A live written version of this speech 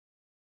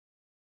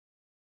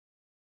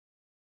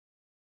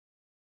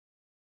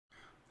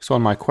So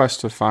on my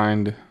quest to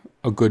find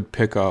a good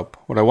pickup,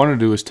 what I want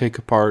to do is take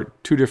apart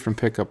two different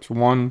pickups.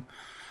 One,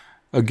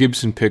 a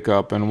Gibson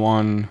pickup, and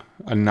one,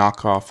 a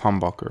knockoff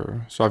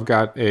humbucker. So I've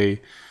got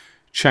a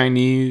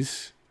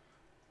Chinese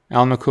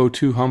Alnico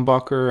 2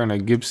 humbucker and a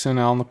Gibson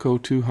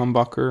Alnico 2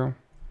 humbucker, and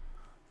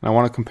I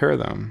want to compare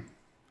them.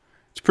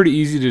 It's pretty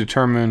easy to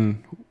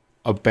determine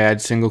a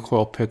bad single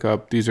coil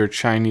pickup. These are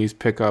Chinese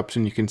pickups,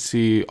 and you can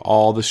see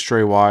all the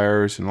stray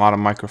wires and a lot of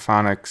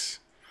microphonics.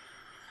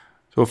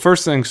 So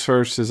first things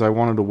first is I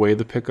wanted to weigh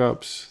the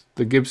pickups.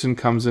 The Gibson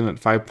comes in at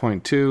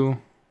 5.2.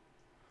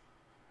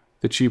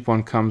 The cheap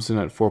one comes in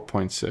at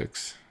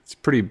 4.6. It's a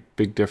pretty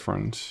big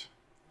difference.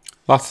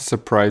 Lots of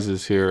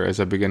surprises here as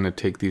I begin to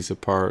take these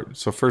apart.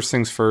 So first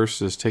things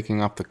first is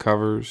taking off the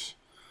covers.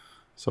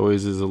 This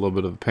always is a little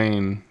bit of a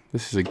pain.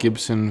 This is a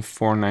Gibson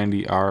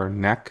 490R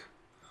neck.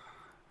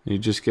 You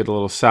just get a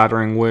little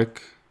soldering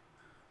wick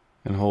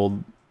and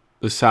hold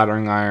the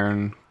soldering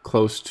iron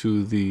close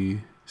to the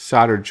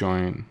solder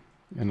joint,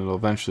 and it'll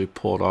eventually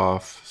pull it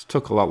off. This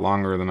took a lot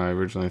longer than I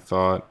originally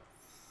thought.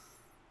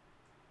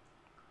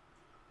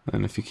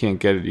 And if you can't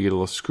get it, you get a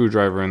little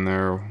screwdriver in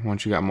there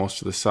once you got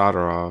most of the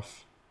solder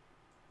off.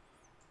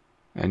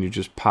 And you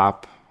just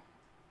pop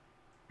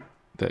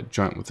that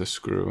joint with a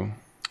screw.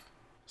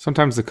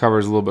 Sometimes the cover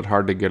is a little bit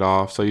hard to get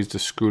off, so I used a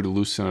screw to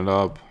loosen it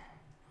up.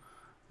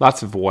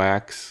 Lots of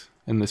wax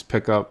in this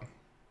pickup,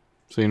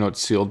 so you know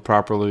it's sealed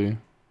properly. You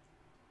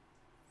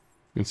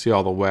can see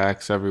all the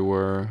wax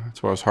everywhere.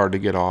 That's why it's hard to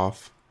get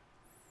off.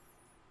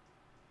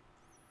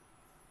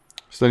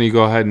 So then you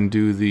go ahead and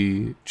do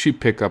the cheap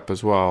pickup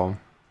as well.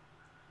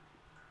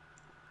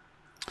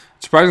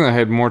 Surprisingly, I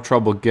had more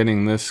trouble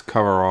getting this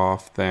cover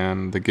off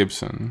than the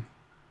Gibson.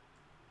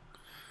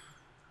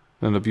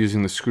 I ended up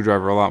using the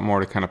screwdriver a lot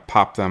more to kind of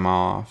pop them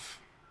off.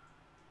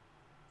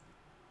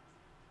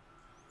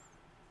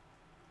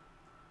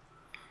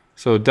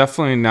 So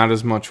definitely not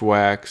as much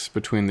wax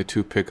between the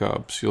two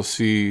pickups. You'll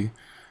see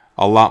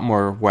a lot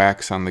more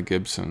wax on the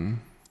Gibson.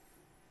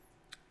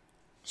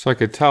 So I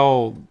could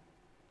tell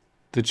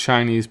the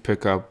Chinese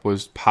pickup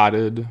was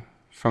potted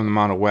from the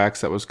amount of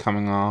wax that was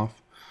coming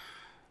off.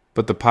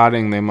 But the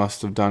potting, they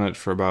must have done it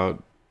for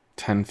about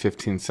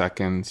 10-15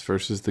 seconds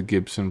versus the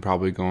Gibson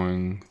probably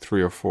going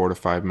 3 or 4 to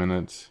 5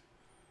 minutes.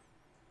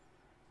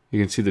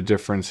 You can see the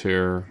difference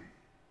here.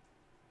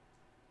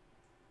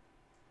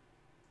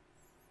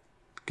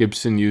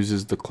 Gibson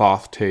uses the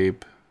cloth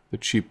tape. The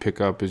cheap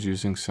pickup is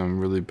using some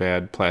really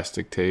bad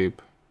plastic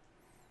tape.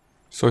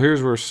 So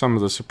here's where some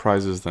of the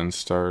surprises then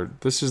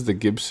start. This is the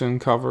Gibson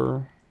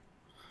cover.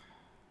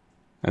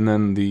 And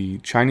then the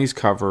Chinese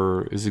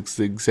cover is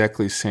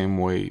exactly the same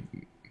weight.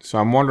 So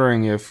I'm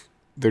wondering if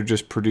they're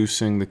just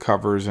producing the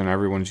covers and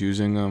everyone's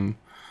using them.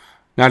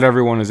 Not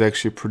everyone is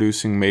actually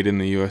producing made in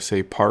the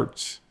USA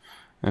parts.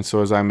 And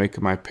so as I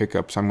make my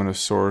pickups, I'm going to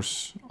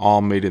source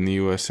all made in the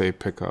USA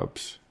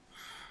pickups.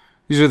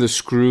 These are the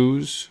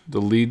screws, the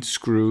lead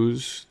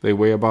screws. They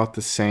weigh about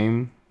the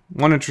same.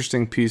 One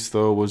interesting piece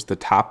though was the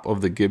top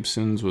of the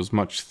Gibsons was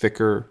much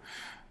thicker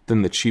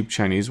than the cheap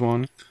Chinese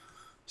one.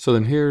 So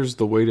then here's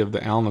the weight of the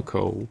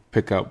Alnico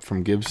pickup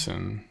from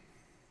Gibson.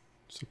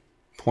 It's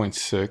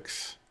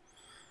 0.6.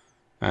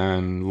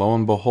 And lo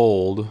and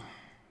behold,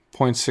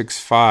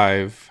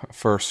 0.65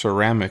 for a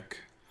ceramic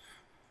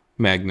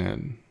magnet.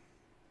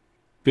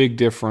 Big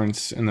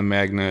difference in the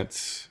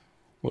magnets.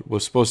 What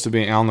was supposed to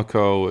be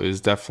Alnico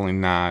is definitely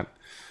not.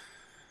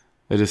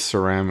 It is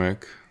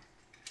ceramic.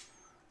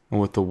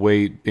 And with the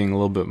weight being a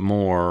little bit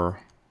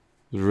more,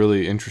 it's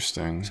really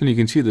interesting. So you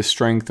can see the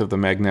strength of the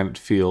magnetic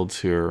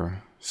fields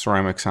here.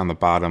 Ceramics on the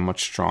bottom,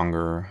 much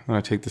stronger. Then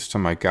I take this to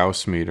my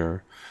Gauss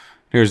meter.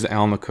 Here's the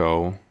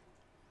Alnico.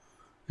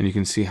 And you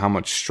can see how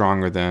much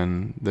stronger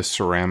than the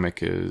ceramic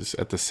is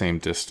at the same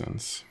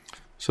distance.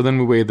 So then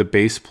we weigh the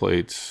base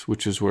plates,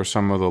 which is where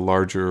some of the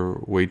larger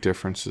weight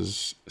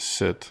differences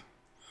sit.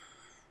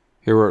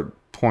 Here we're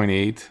at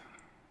 0.8,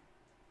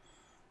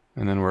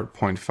 and then we're at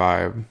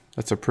 0.5.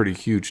 That's a pretty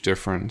huge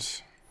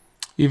difference.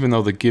 Even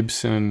though the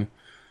Gibson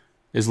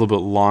is a little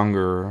bit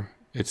longer,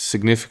 it's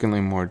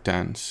significantly more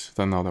dense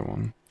than the other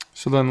one.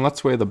 So then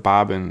let's weigh the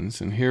bobbins,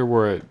 and here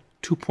we're at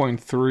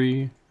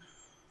 2.3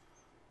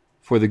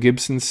 for the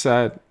Gibson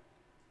set,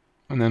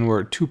 and then we're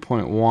at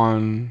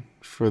 2.1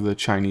 for the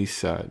Chinese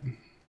set.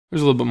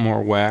 There's a little bit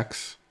more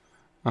wax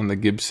on the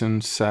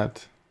Gibson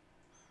set,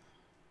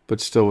 but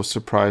still was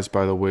surprised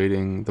by the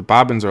weighting. The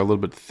bobbins are a little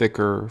bit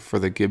thicker for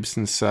the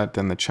Gibson set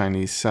than the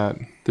Chinese set.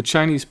 The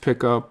Chinese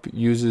pickup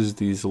uses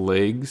these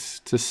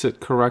legs to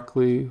sit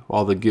correctly,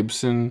 while the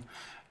Gibson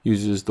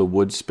uses the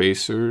wood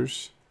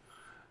spacers.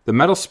 The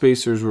metal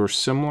spacers were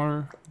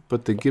similar,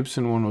 but the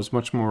Gibson one was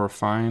much more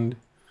refined.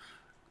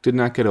 Did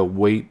not get a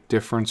weight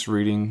difference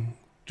reading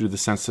due to the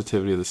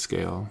sensitivity of the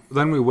scale.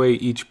 Then we weigh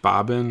each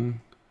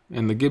bobbin,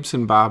 and the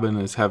Gibson bobbin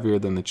is heavier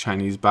than the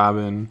Chinese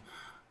bobbin.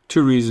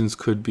 Two reasons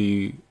could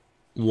be,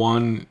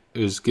 one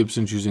is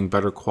Gibson's using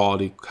better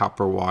quality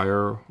copper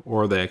wire,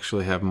 or they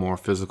actually have more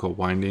physical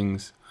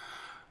windings.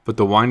 But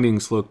the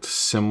windings looked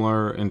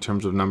similar in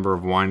terms of number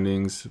of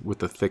windings with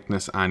the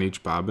thickness on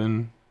each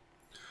bobbin.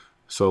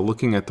 So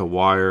looking at the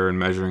wire and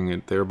measuring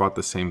it, they're about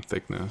the same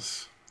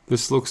thickness.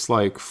 This looks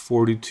like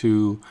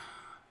 42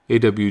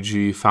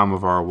 AWG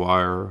Falmavar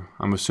wire.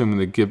 I'm assuming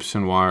the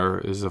Gibson wire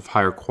is of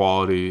higher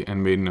quality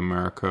and made in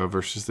America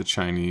versus the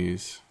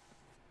Chinese.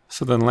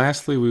 So then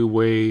lastly, we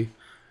weigh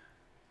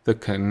the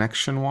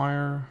connection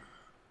wire.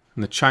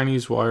 And the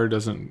Chinese wire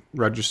doesn't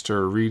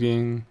register a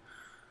reading.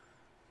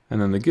 And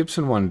then the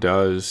Gibson one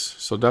does.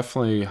 So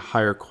definitely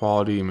higher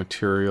quality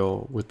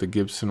material with the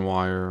Gibson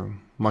wire.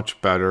 Much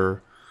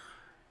better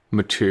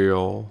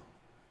material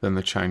than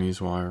the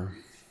Chinese wire.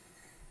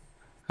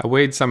 I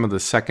weighed some of the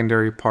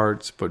secondary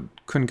parts, but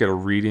couldn't get a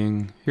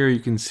reading. Here you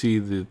can see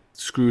the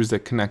screws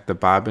that connect the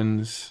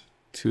bobbins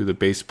to the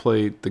base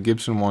plate. The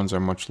Gibson ones are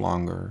much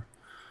longer.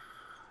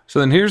 So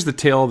then here's the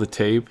tail of the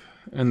tape,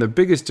 and the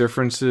biggest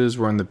differences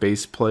were in the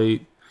base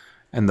plate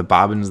and the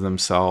bobbins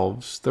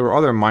themselves. There were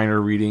other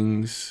minor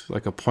readings,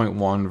 like a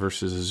 0.1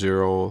 versus a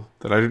 0,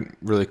 that I didn't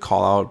really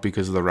call out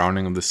because of the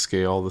rounding of the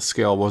scale. The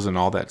scale wasn't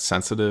all that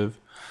sensitive.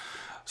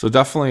 So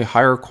definitely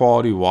higher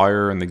quality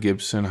wire in the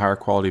Gibson, higher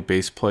quality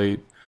base plate.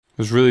 I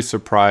was really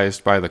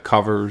surprised by the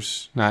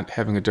covers not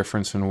having a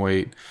difference in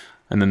weight,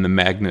 and then the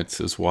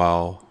magnets as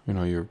well. You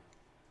know, you're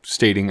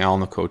stating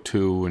Alnico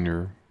 2 when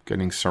you're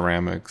getting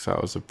ceramics.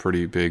 That was a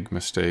pretty big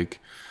mistake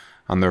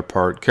on their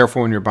part.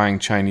 Careful when you're buying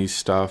Chinese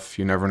stuff.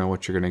 You never know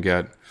what you're going to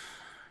get.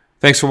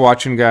 Thanks for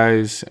watching,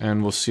 guys,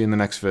 and we'll see you in the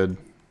next vid.